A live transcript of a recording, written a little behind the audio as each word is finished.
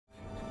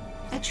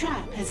A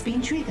trap has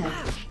been triggered.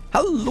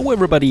 Hello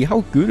everybody,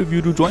 how good of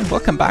you to join.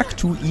 Welcome back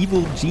to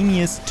Evil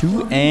Genius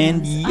 2,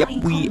 and yep,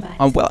 we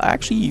well, I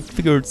actually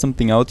figured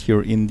something out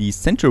here in the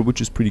center,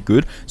 which is pretty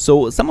good.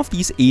 So some of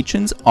these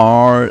agents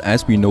are,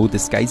 as we know,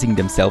 disguising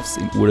themselves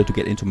in order to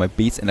get into my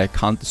base, and I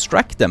can't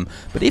distract them.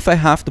 But if I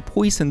have the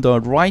poison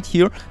dart right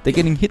here, they're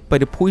getting hit by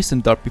the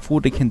poison dart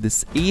before they can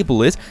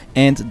disable it,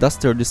 and thus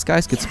their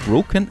disguise gets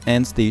broken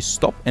and they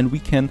stop, and we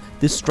can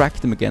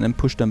distract them again and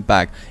push them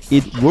back.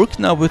 It worked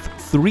now with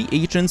 3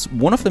 agents.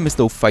 One of them is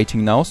though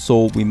fighting now,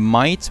 so we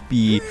might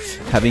be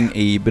having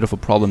a bit of a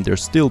problem there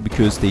still,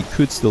 because they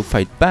could still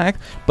fight back,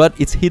 but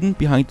it's hidden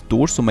behind the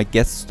door so my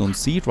guests don't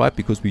see it, right?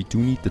 Because we do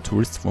need the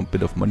tourists for a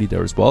bit of money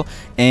there as well,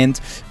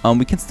 and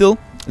we can still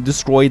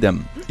destroy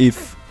them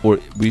or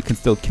we can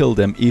still kill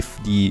them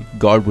if the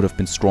guard would have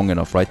been strong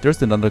enough, right?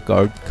 There's another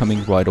guard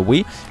coming right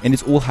away, and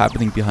it's all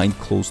happening behind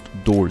closed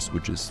doors,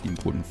 which is the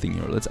important thing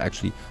here. Let's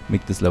actually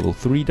make this level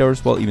 3 there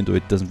as well, even though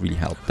it doesn't really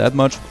help that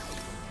much.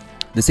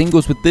 The same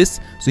goes with this.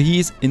 So he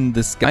is in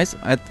disguise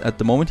at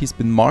the moment. He's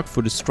been marked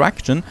for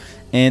distraction,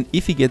 and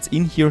if he gets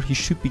in here, he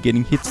should be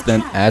getting hit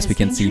then, as we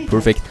can see,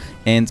 perfect,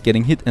 and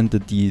getting hit, and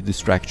the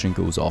distraction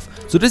goes off.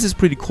 So this is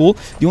pretty cool.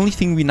 The only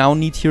thing we now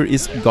need here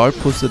is guard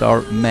posts that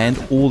are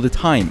manned all the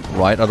time,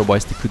 right?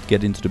 Otherwise they could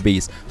get into the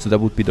base. So that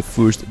would be the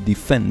first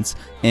defense.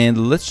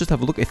 And let's just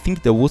have a look. I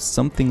think there was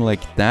something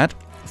like that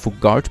for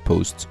guard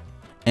posts.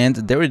 And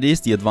there it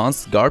is, the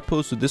advanced guard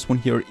post. So this one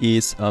here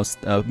is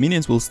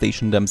minions will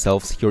station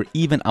themselves here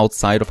even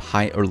outside of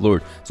high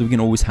alert. So we can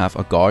always have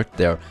a guard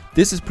there.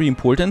 This is pretty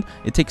important.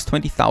 It takes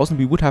 20,000.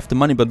 We would have the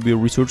money, but we're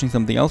researching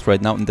something else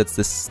right now, and that's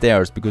the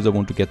stairs, because I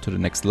want to get to the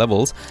next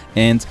levels.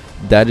 And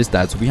that is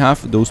that. So we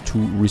have those 2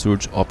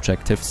 research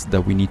objectives that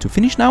we need to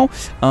finish now.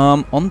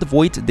 On the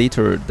void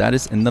data, that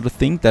is another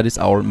thing. That is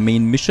our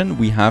main mission.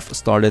 We have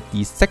started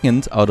the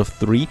 2nd out of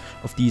 3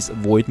 of these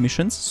void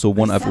missions. So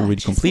one I've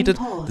already completed.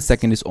 The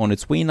 2nd is on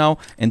its way now,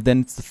 and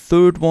then it's the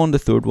 3rd one. The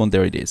 3rd one,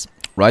 there it is.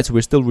 Right, so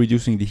we're still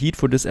reducing the heat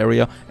for this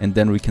area, and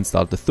then we can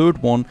start the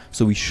 3rd one.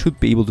 So we should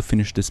be able to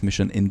finish this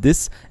mission in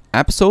this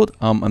episode.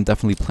 I'm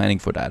definitely planning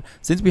for that.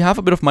 Since we have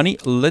a bit of money,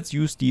 let's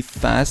use the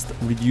fast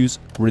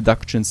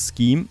reduction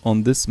scheme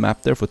on this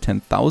map there for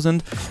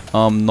 10,000.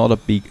 Not a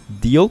big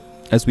deal.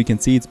 As we can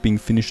see, it's being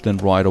finished then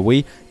right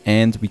away,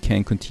 and we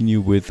can continue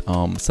with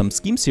some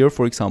schemes here.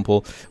 For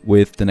example,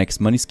 with the next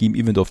money scheme,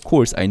 even though of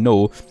course I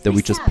know that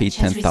we just paid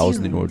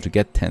 10,000 in order to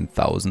get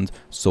 10,000.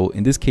 So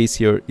in this case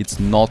here, it's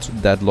not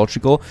that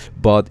logical,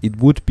 but it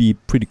would be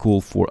pretty cool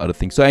for other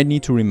things. So I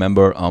need to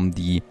remember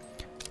the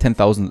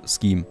 10,000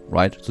 scheme,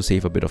 right, to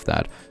save a bit of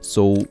that.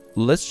 So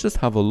let's just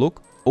have a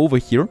look over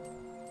here.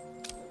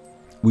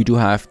 We do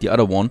have the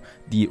other one,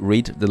 the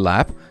raid the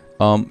lab.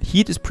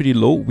 Heat is pretty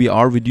low. We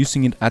are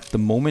reducing it at the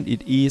moment.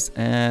 It is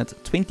at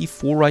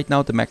 24 right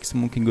now. The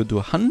maximum can go to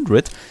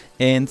 100,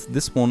 and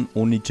this one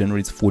only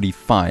generates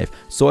 45.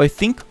 So I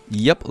think,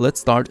 yep, let's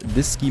start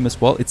this scheme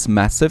as well. It's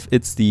massive.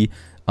 It's the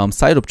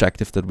side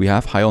objective that we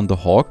have, high on the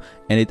hog,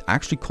 and it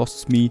actually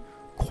costs me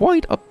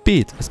quite a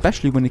bit,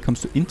 especially when it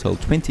comes to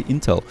intel, 20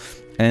 intel.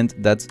 And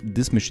that's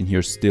this mission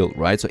here still,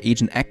 right? So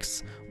Agent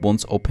X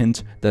once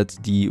opened that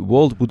the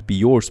world would be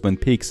yours when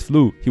pigs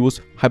flew. He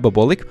was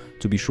hyperbolic,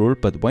 to be sure,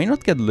 but why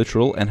not get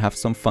literal and have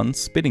some fun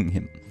spitting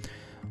him?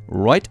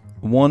 Right,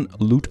 1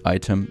 loot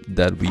item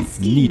that we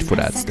need for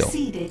that still.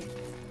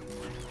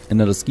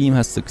 Another scheme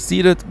has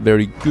succeeded.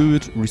 Very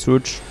good.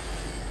 Research.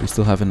 We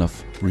still have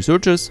enough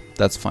researchers.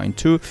 That's fine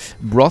too.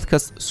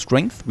 Broadcast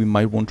strength. We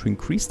might want to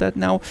increase that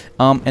now.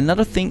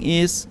 Another thing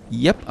is,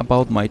 yep,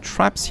 about my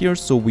traps here.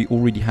 So we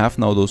already have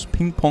now those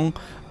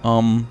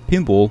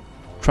pinball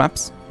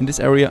traps in this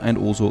area, and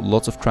also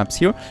lots of traps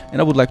here.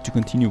 And I would like to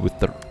continue with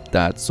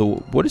that. So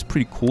what is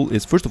pretty cool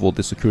is, first of all,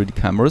 the security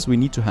cameras. We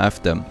need to have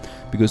them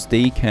because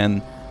they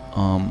can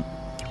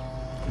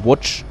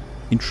watch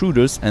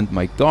intruders, and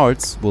my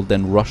guards will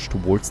then rush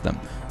towards them.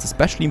 It's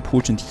especially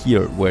important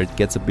here, where it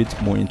gets a bit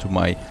more into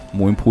my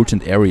more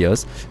important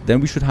areas.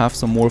 Then we should have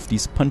some more of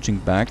these punching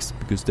bags,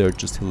 because they're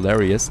just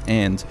hilarious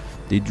and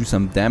they do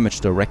some damage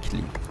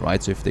directly,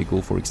 right? So if they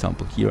go, for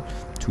example, here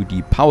to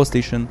the power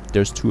station,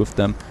 there's 2 of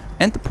them.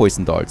 And the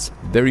poison darts,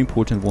 very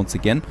important once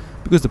again,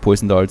 because the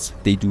poison darts,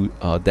 they do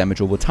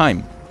damage over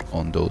time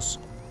on those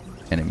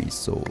enemies.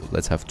 So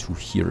let's have 2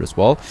 here as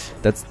well.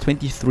 That's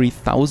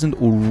 23,000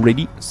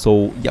 already.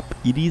 So yep,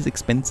 it is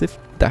expensive,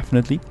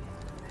 definitely.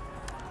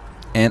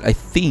 And I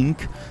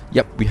think,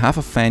 yep, we have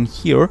a fan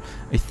here.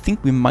 I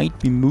think we might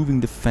be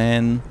moving the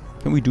fan.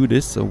 Can we do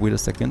this? So wait a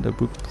second. I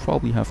would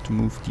probably have to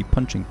move the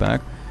punching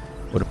bag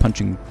or the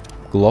punching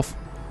glove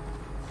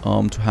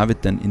to have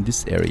it then in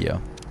this area.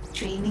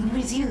 Training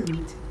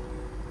resumed.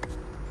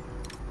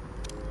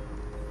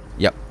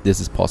 Yep, this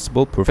is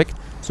possible. Perfect.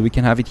 So we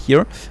can have it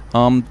here.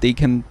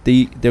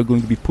 They're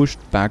going to be pushed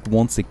back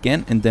once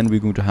again, and then we're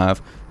going to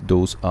have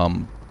those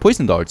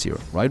poison darts here,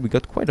 right? We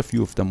got quite a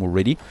few of them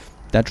already.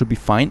 That should be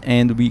fine,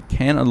 and we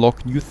can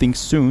unlock new things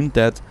soon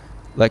that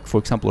like for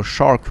example a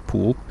shark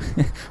pool,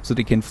 so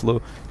they can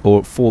flow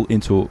or fall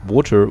into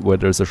water where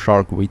there's a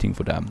shark waiting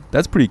for them.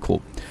 That's pretty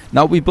cool.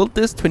 Now we built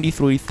this,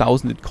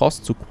 23,000 it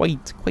costs, so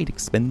quite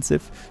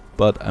expensive,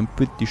 but I'm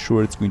pretty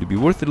sure it's going to be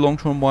worth it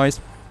long-term wise.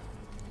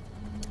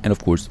 And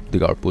of course the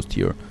guard post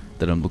here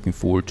that I'm looking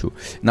forward to.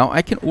 Now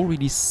I can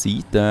already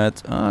see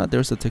that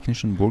there's a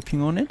technician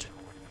working on it.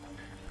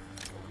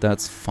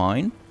 That's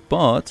fine,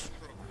 but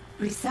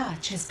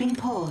research has been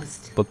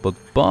paused.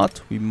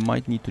 But we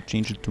might need to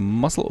change it to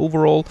muscle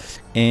overall.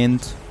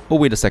 And oh,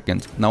 wait a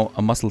second. Now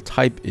a muscle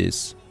type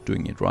is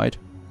doing it, right?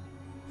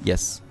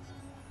 Yes.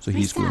 So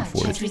he's going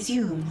for it.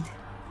 Resumed.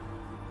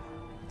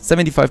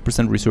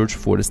 75% research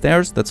for the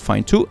stairs. That's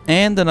fine too.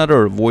 And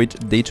another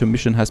void data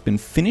mission has been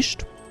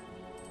finished.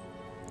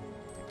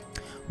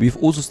 We've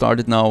also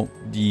started now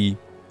the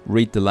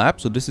raid the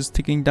lab. So this is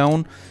ticking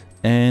down.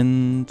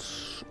 And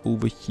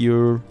over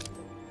here,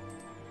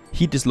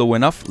 heat is low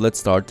enough. Let's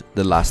start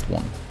the last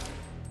one.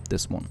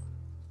 This one.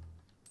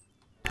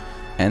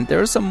 And there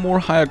are some more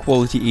higher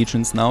quality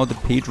agents now, the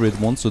Patriot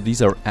ones. So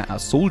these are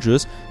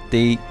soldiers.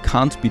 They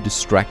can't be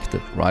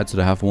distracted, right? So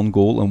they have one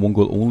goal and one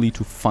goal only,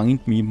 to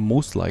find me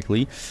most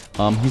likely.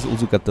 He's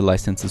also got the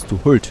licenses to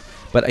hurt.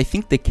 But I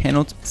think they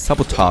cannot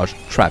sabotage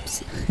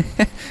traps.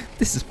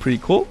 This is pretty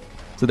cool.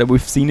 So that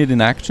we've seen it in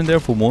action there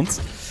for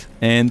once.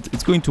 And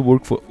it's going to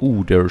work for...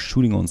 Oh, they're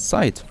shooting on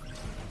sight.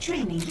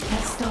 Training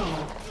has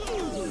stalled.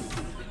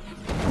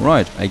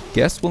 Right, I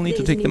guess we'll need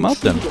to take them out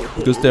then,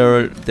 because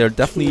they're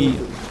definitely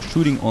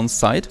shooting on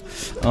sight.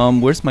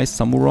 Where's my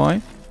samurai?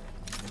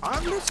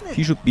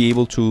 He should be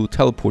able to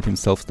teleport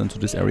himself then to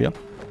this area.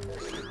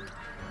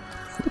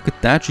 Look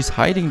at that, she's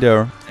hiding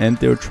there, and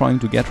they're trying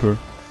to get her.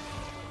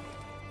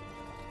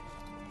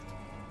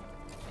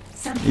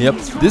 Yep,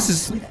 this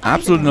is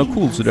absolutely not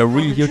cool, so they're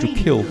really here to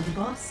kill.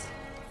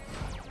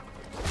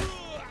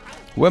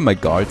 Where are my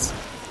guards?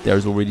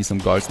 There's already some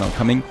guards now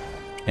coming,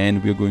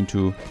 and we're going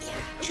to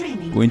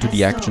go into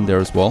the action there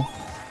as well.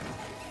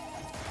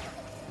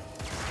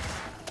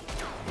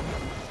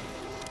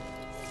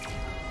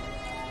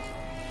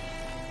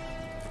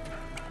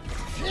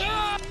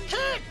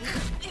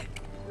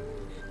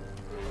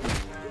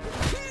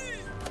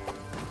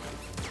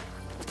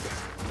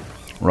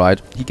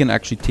 Right, he can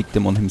actually take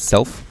them on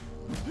himself.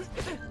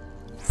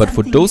 But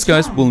for those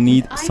guys, we'll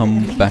need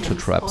some better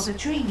traps.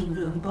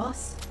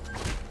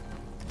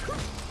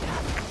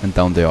 And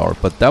down they are,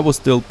 but that was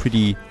still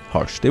pretty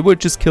harsh. They were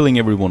just killing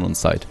everyone on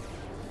sight.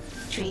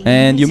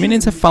 And your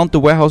minions have found the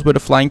warehouse where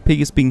the flying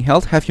pig is being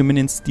held. Have your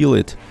minions steal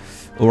it.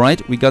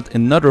 Alright, we got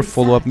another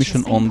follow-up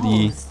mission on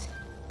the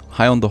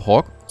High on the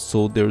Hawk.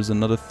 So there's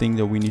another thing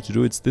that we need to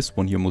do. It's this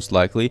one here most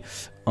likely.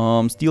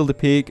 Steal the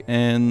pig,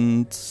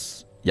 and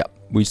yeah,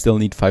 we still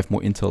need 5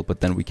 more intel,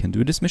 but then we can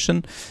do this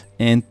mission.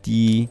 And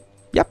the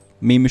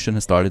main mission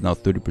has started now,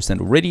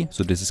 30% already.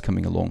 So this is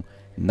coming along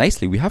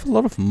nicely. We have a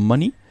lot of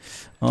money.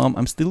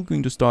 I'm still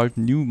going to start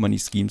new money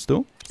schemes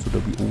though, so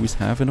that we always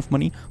have enough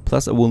money.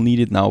 Plus I will need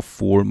it now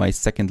for my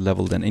 2nd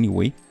level then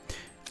anyway.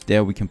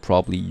 There we can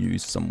probably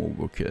use some more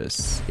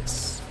workers,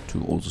 yes,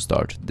 to also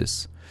start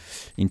this.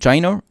 In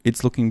China,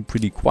 it's looking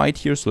pretty quiet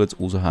here, so let's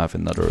also have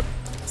another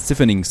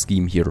siphoning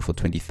scheme here for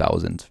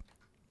 20,000.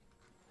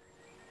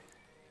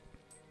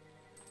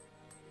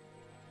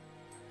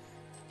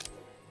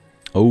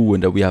 Oh,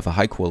 and then we have a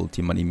high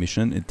quality money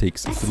mission. It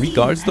takes 3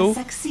 guards though.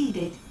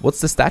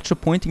 What's the statue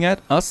pointing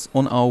at? Us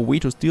on our way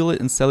to steal it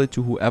and sell it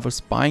to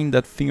whoever's buying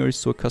that finger is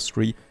so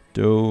customary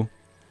though.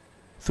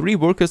 3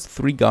 workers,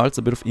 3 guards,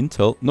 a bit of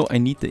intel. No, I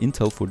need the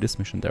intel for this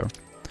mission there.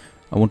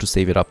 I want to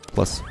save it up.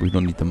 Plus, we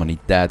don't need the money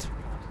that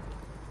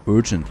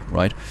urgent,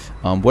 right?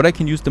 What I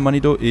can use the money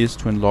though is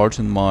to enlarge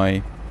in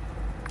my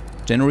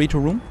generator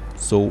room.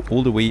 So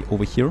all the way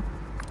over here.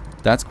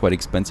 That's quite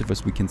expensive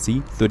as we can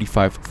see.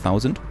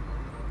 35,000.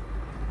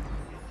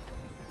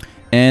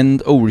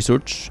 And, oh,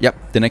 research.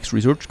 Yep, the next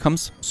research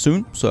comes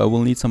soon. So I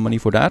will need some money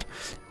for that.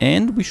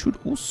 And we should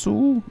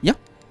also, yeah,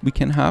 we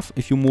can have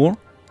a few more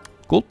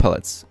gold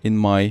pellets in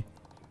my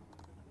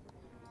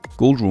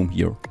gold room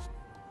here.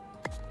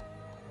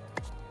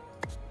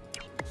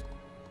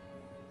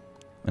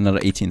 Another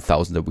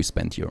 18,000 that we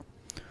spent here.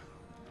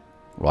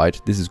 Right,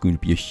 this is going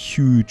to be a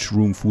huge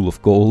room full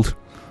of gold.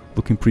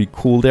 Looking pretty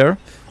cool there.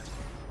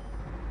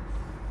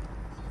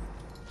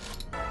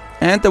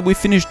 And that we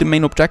finished the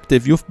main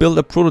objective. You've built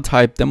a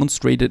prototype,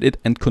 demonstrated it,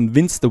 and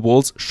convinced the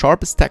world's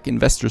sharpest tech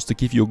investors to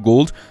give you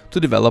gold to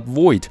develop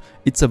Void.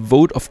 It's a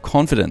vote of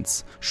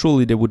confidence.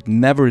 Surely they would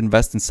never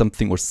invest in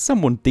something or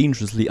someone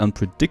dangerously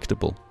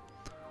unpredictable.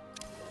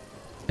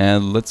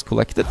 And let's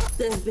collect it.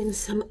 There have been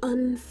some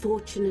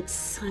unfortunate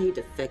side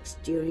effects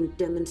during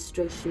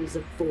demonstrations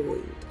of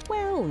Void.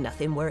 Well,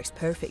 nothing works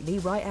perfectly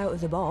right out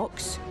of the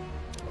box.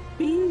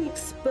 Being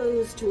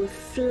exposed to a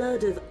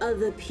flood of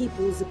other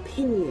people's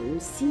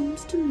opinions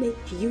seems to make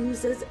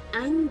users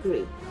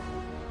angry.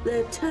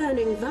 They're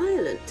turning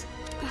violent.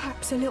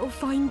 Perhaps a little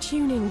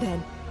fine-tuning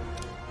then.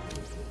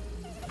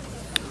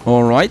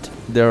 Alright,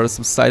 there are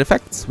some side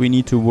effects. We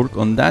need to work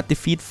on that.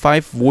 Defeat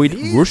 5 Void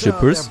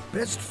worshippers.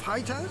 Best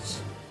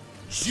fighters?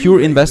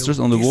 cure investors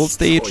on the wall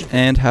stage,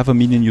 and have a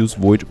minion use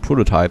void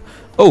prototype.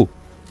 Oh,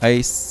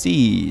 I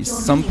see.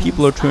 Some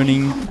people are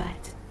turning,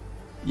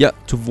 yeah,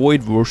 to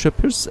void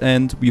worshippers,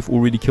 and we've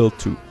already killed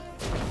 2.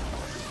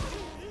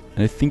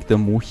 And I think there are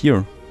more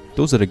here.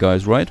 Those are the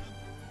guys, right?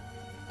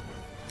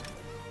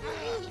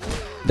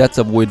 That's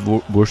a void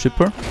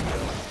worshipper.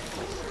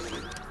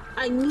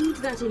 I need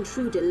that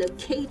intruder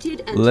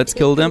located and let's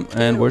kill them.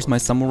 And where's my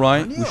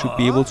samurai? We should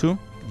be able to.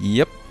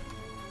 Yep.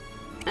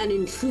 An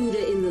intruder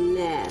in the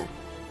lair.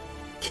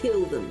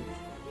 Kill them.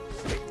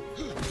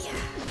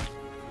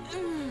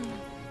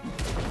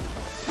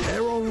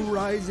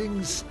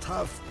 Terrorizing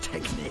stuff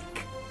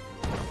technique.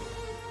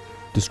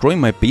 Destroying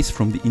my base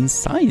from the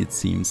inside, it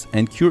seems.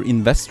 And cure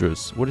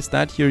investors. What is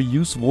that here?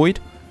 Use void.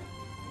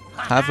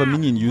 Have a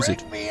minion use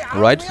it.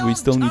 Right, we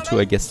still need to,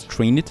 I guess,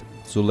 train it.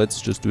 So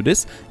let's just do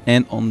this.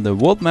 And on the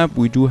world map,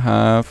 we do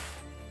have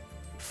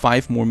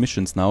 5 more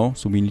missions now.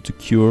 So we need to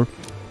cure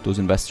those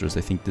investors.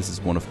 I think this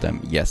is one of them.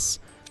 Yes.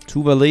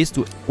 2 valets.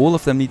 Do all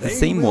of them need the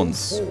same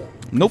ones?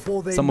 Nope.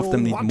 Some of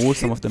them need more,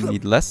 some of them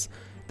need less.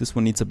 This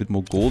one needs a bit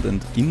more gold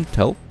and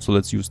intel. So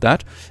let's use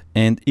that.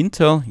 And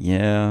intel,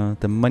 yeah,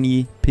 the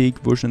money pig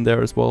version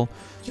there as well.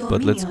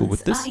 But let's go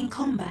with this.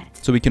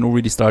 So we can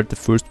already start the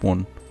first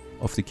one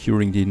of the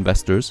curing the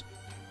investors.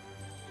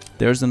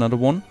 There's another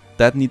one.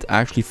 That needs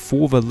actually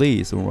 4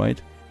 valets,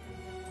 alright?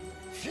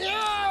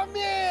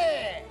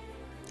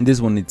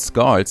 This one needs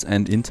guards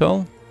and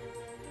intel.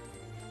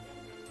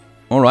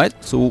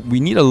 Alright, so we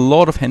need a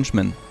lot of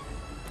henchmen.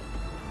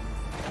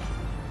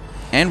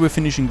 And we're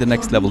finishing the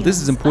next level. This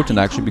is important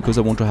actually because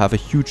I want to have a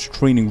huge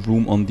training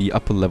room on the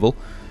upper level.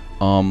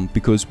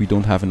 Because we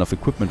don't have enough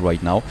equipment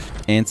right now.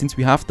 And since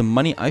we have the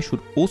money, I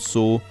should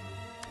also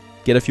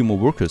get a few more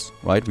workers,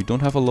 right? We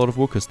don't have a lot of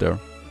workers there.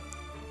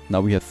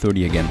 Now we have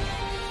 30 again.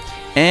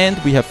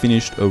 And we have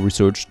finished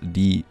researched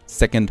the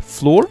 2nd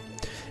floor.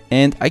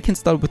 And I can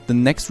start with the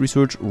next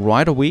research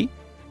right away.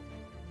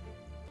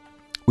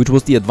 Which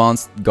was the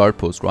advanced guard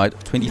post, right?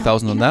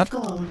 20,000 on that.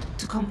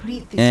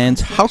 And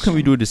how can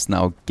we do this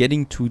now?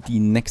 Getting to the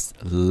next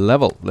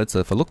level. Let's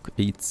have a look.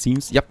 It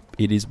seems, yep,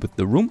 it is with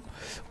the room.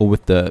 Or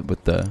with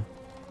the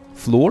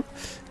floor.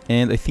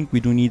 And I think we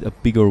do need a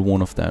bigger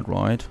one of that,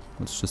 right?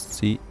 Let's just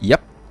see.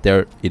 Yep,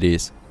 there it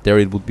is. There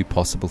it would be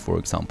possible, for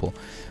example.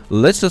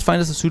 Let's just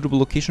find us a suitable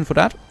location for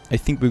that. I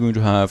think we're going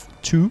to have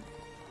 2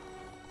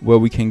 where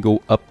we can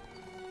go up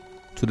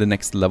to the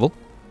next level.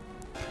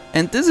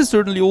 And this is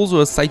certainly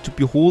also a sight to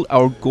behold.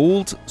 Our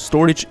gold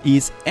storage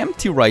is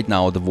empty right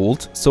now, the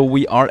vault. So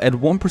we are at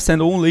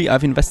 1% only.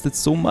 I've invested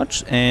so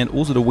much, and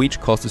also the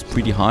wage cost is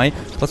pretty high.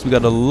 Plus we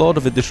got a lot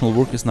of additional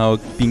workers now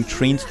being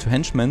trained to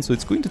henchmen, so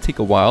it's going to take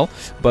a while.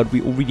 But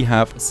we already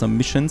have some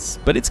missions,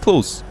 but it's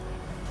close.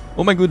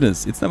 Oh my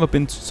goodness, it's never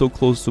been so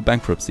close to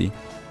bankruptcy.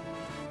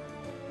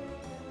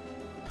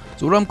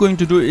 So what I'm going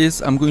to do is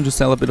I'm going to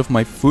sell a bit of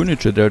my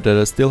furniture there that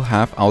I still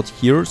have out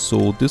here.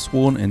 So this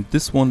one and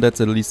this one,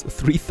 that's at least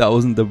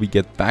 3,000 that we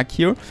get back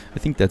here. I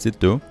think that's it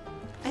though.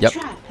 A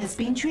trap has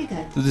been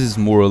triggered. So this is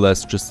more or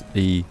less just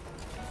an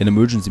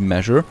emergency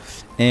measure.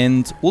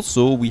 And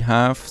also we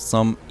have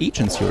some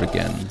agents here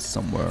again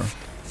somewhere.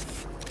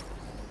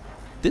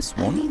 This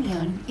one. A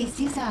minion is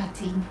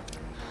deserting.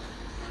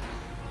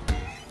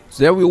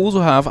 So there we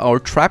also have our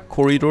trap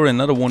corridor.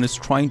 Another one is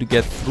trying to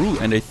get through,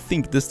 and I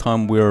think this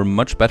time we're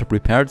much better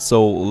prepared.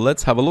 So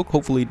let's have a look.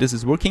 Hopefully this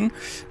is working.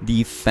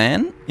 The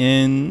fan,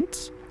 and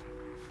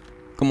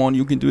come on,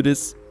 you can do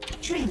this.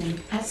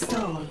 Training has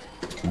stalled.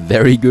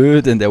 Very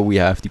good. And there we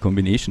have the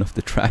combination of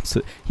the traps.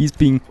 So he's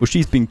being, or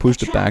she's being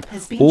pushed back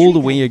all the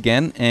way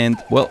again, and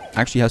well,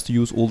 actually has to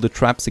use all the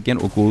traps again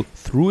or go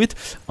through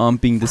it,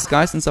 being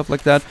disguised and stuff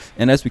like that.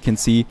 And as we can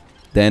see,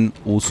 then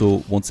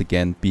also once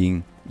again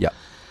being, yeah,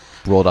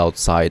 brought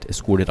outside,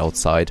 escorted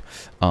outside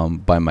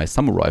by my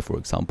samurai, for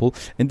example.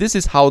 And this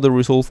is how the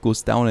resolve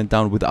goes down and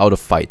down without a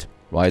fight,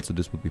 right? So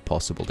this would be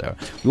possible there.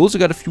 We also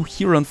got a few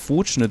here,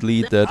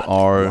 unfortunately, that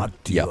are,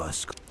 yeah,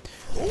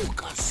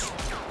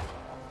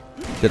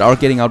 that are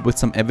getting out with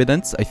some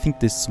evidence. I think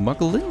they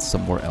smuggle in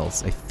somewhere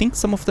else. I think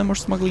some of them are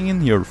smuggling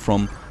in here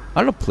from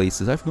other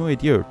places. I have no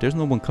idea. There's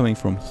no one coming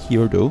from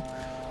here, though.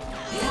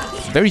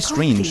 Very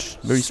strange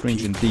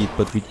indeed,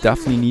 but we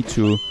definitely need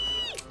to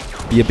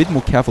be a bit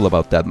more careful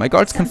about that. My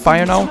guards can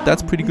fire now.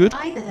 That's pretty good.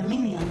 Either the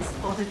minions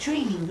or the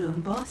training room,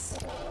 boss.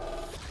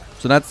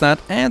 So that's that.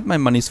 And my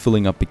money's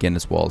filling up again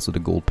as well. So the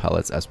gold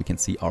pallets, as we can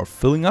see, are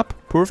filling up.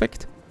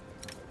 Perfect.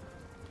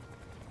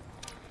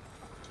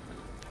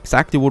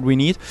 Exactly what we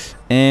need.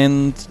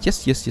 And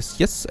yes.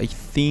 I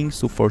think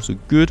so far so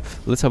good.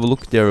 Let's have a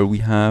look there. We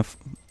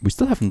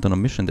still haven't done a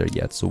mission there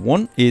yet. So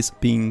one is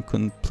being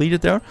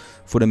completed there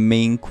for the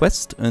main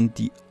quest, and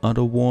the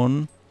other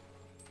one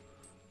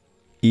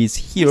is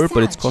here,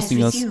 but it's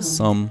costing us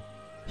some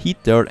heat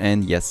there.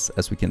 And yes,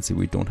 as we can see,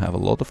 we don't have a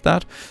lot of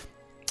that.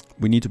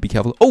 We need to be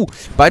careful. Oh,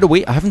 by the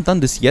way, I haven't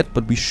done this yet,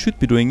 but we should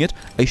be doing it.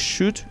 I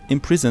should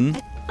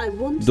imprison I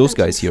want those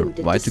that guys here,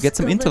 intruder right? To get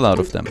some intel out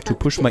of them, to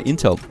push my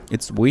intel.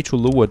 It's way too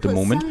low at the For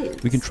moment.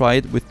 science. We can try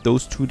it with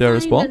those two there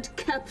as well. And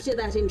capture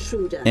that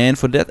intruder. And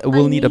for that, I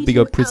will need a need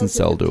bigger you prison out of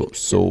cell the though. picture.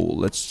 So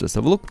let's just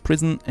have a look.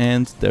 Prison,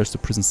 and there's the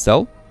prison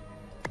cell.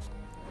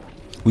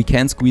 We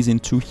can squeeze in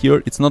two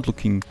here. It's not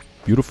looking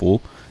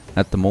beautiful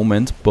at the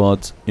moment,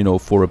 but you know,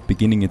 for a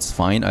beginning it's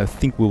fine. I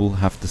think we will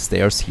have the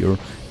stairs here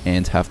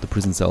and have the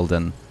prison cell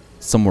then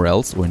somewhere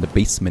else, or in the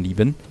basement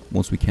even,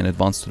 once we can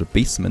advance to the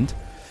basement.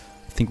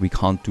 I think we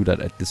can't do that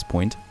at this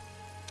point.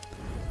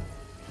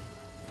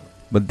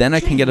 But then I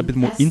can get a bit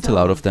more intel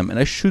out of them, and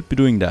I should be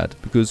doing that,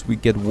 because we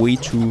get way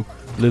too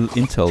little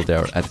intel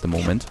there at the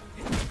moment.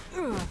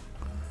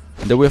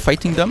 And then we're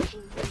fighting them,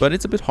 but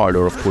it's a bit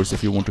harder, of course,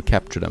 if you want to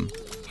capture them.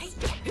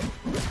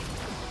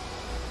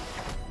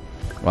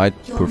 Right,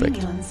 Your perfect.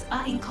 minions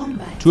are in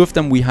combat. Two of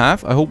them we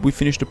have. I hope we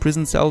finish the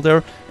prison cell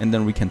there, and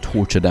then we can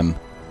torture them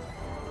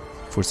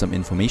for some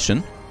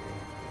information.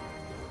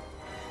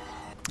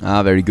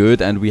 Ah, very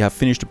good. And we have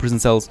finished the prison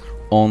cells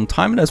on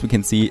time, and as we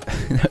can see,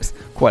 there's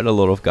quite a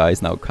lot of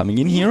guys now coming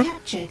in We here. have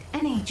captured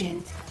an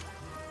agent.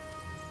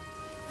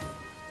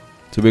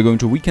 So we're going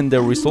to weaken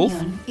their resolve.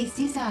 Minion is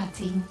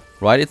deserting.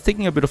 Right, it's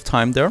taking a bit of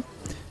time there.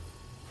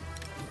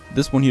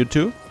 This one here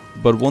too.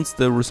 But once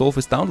the resolve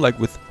is down, like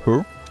with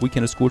her, we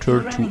can escort her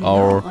We're to running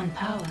our, low on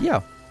power.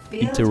 yeah,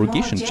 Build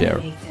interrogation more chair.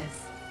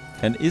 generators.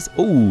 And is,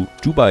 oh,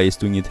 Dubai is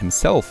doing it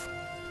himself.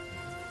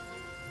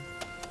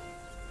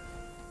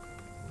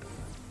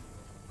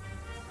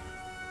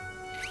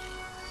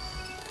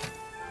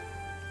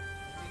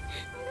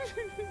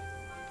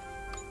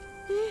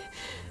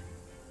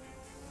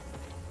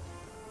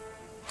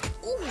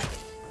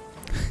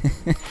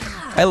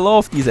 I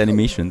love these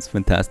animations,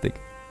 fantastic.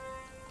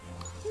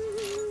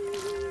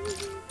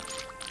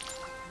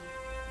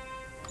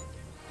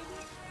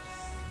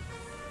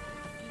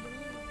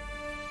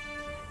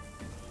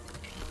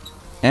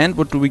 And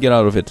what do we get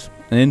out of it?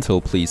 An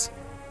intel, please.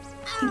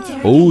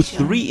 Oh,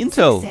 3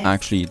 intel, Success.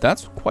 actually.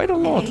 That's quite a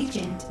An lot.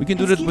 agent We can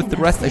do has that with the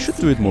given rest. us I their should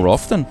do it more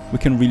secrets. often. We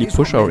can really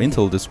push our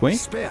intel this way.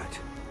 Spared.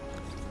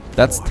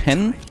 That's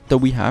 10 that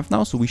we have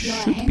now, so we Your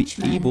should be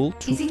henchman able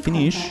to is in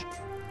finish combat.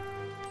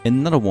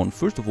 another one.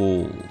 First of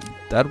all,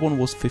 that one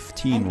was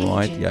 15, An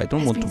right? agent Yeah, I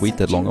don't has want to been wait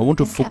that long. I want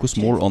to subdued and focus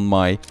more captured. on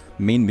my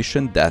main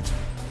mission. That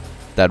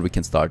we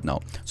can start now.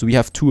 So we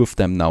have 2 of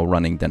them now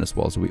running then as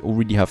well. So we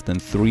already have then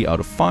 3 out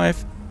of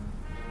 5.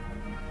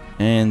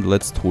 And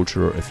let's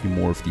torture a few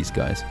more of these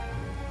guys.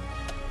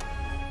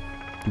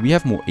 Do we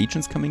have more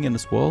agents coming in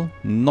as well?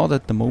 Not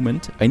at the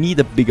moment. I need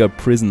a bigger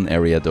prison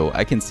area though.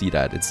 I can see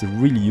that. It's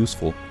really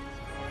useful.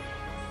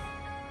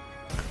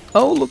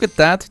 Oh, look at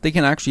that. They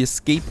can actually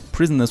escape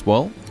prison as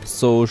well.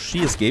 So she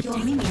escaped Your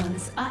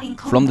minions are in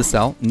from the combat.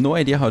 cell. No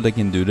idea how they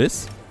can do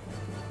this.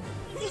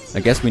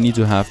 I guess we need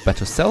to have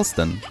better cells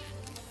then.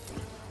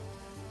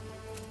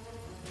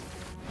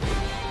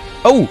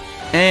 Oh!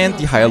 And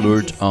the high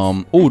alert,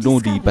 oh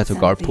no, the battle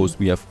guard post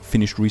we have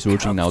finished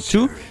researching now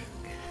too.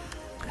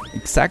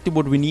 Exactly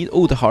what we need.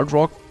 Oh, the hard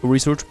rock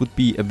research would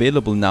be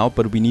available now,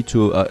 but we need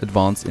to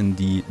advance in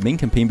the main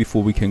campaign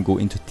before we can go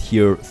into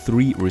tier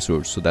 3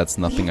 research. So that's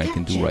nothing I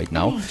can do right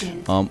now.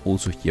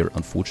 Also here,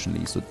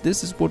 unfortunately. So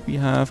this is what we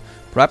have.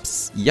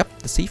 Perhaps, yep,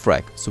 the safe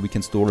rack. So we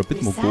can store a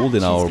bit more gold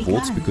in our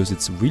vaults, because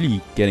it's really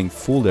getting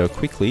full there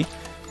quickly.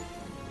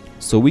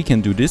 So we can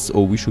do this,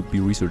 or we should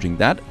be researching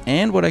that.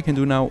 And what I can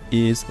do now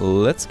is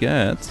let's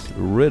get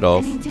rid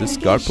of this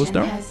guard post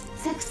there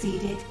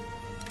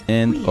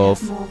and of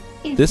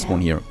this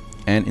one here.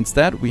 And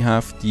instead we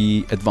have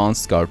the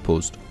advanced guard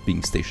post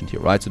being stationed here,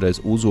 right? So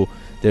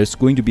there's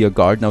going to be a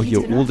guard now here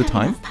all the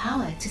time.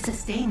 Power to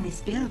sustain this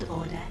build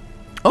order.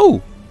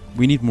 Oh,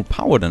 we need more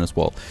power then as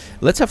well.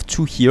 Let's have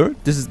 2 here.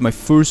 This is my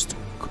first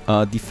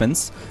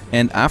defense.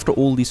 And after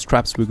all these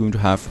traps, we're going to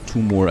have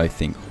 2 more, I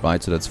think,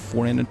 right? So that's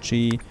 4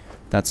 energy.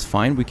 That's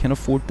fine, we can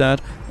afford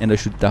that. And I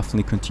should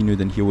definitely continue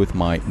then here with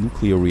my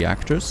nuclear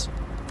reactors.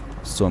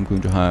 So I'm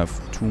going to have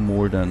 2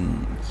 more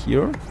than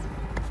here.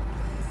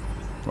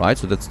 Right,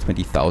 so that's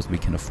 20,000, we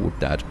can afford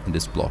that in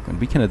this block.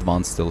 And we can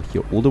advance still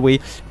here all the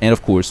way. And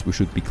of course, we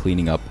should be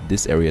cleaning up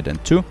this area then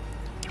too.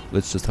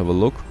 Let's just have a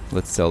look.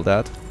 Let's sell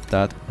that,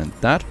 that, and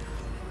that.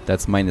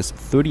 That's minus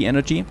 30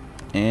 energy.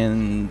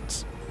 And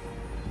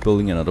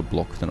building another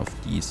block then of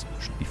these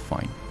should be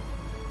fine.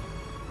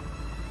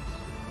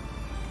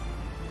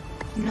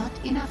 Not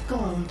enough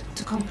gold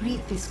to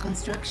complete this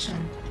construction.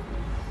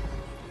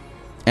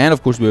 And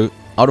of course we're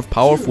out of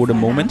power for the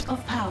moment.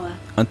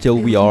 Until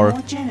we are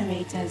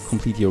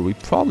complete here. We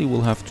probably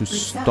will have to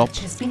stop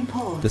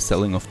the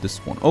selling of this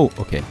one. Oh,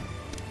 okay.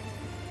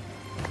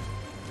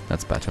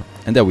 That's better.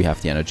 And there we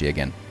have the energy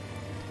again.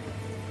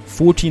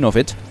 14 of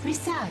it.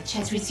 Research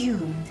has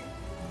resumed.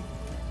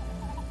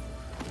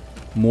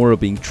 More are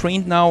being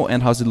trained now.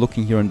 And how's it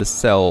looking here in the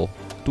cell?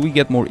 Do we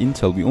get more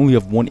intel? We only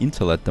have 1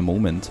 intel at the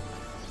moment.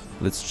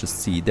 Let's just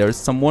see. There's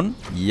someone.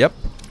 Yep.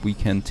 We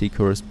can take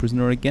her as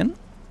prisoner again.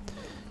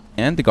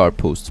 And the guard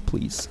post,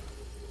 please.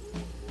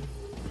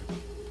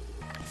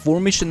 For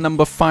mission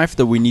number 5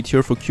 that we need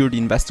here for Cure the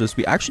Investors,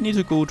 we actually need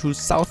to go to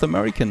South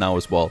America now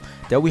as well.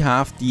 There we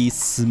have the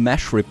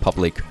Smash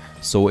Republic.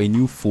 So a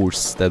new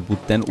force that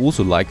would then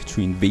also like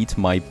to invade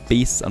my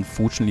base.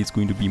 Unfortunately, it's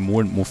going to be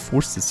more and more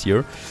forces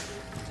here.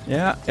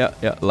 Yeah.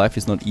 Life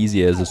is not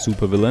easy as a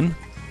supervillain.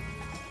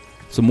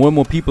 So more and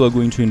more people are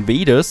going to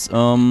invade us.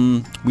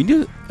 I'm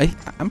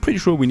pretty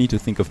sure we need to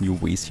think of new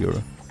ways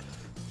here.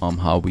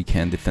 How we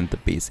can defend the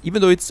base.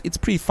 Even though it's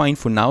pretty fine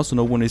for now, so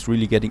no one is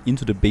really getting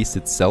into the base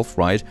itself,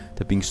 right?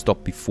 They're being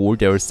stopped before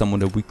there is someone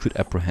that we could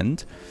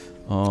apprehend.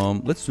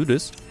 Let's do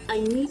this. I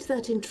need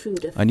that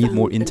intruder. I need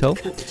more intel.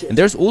 And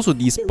there's also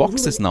these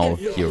boxes now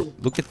here.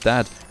 Look at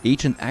that.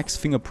 Agent X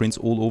fingerprints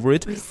all over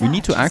it. We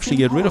need to actually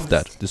get rid of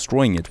that,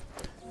 destroying it.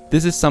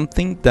 This is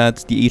something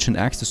that the Agent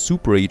X, the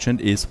super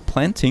agent, is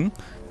planting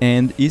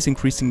and is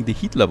increasing the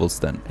heat levels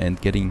then and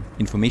getting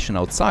information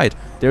outside.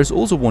 There's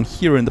also one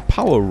here in the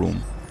power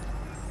room.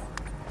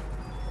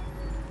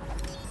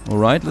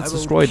 Alright, let's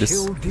destroy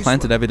this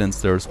planted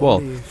evidence there as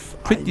well.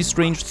 Pretty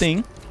strange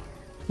thing.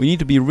 We need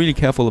to be really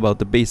careful about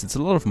the base. It's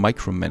a lot of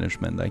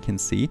micromanagement, I can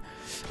see.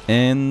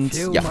 And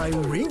yeah,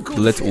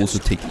 let's also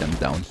take them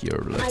down here.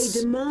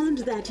 Let's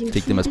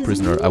take them as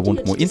prisoner. I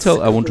want more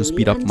intel. I want to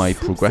speed up my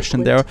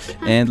progression there.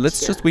 And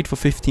let's just wait for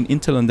 15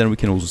 intel and then we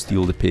can also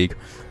steal the pig.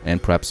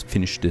 And perhaps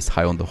finish this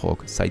High on the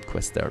Hog side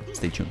quest there.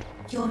 Stay tuned.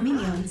 Your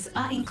minions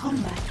are in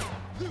combat.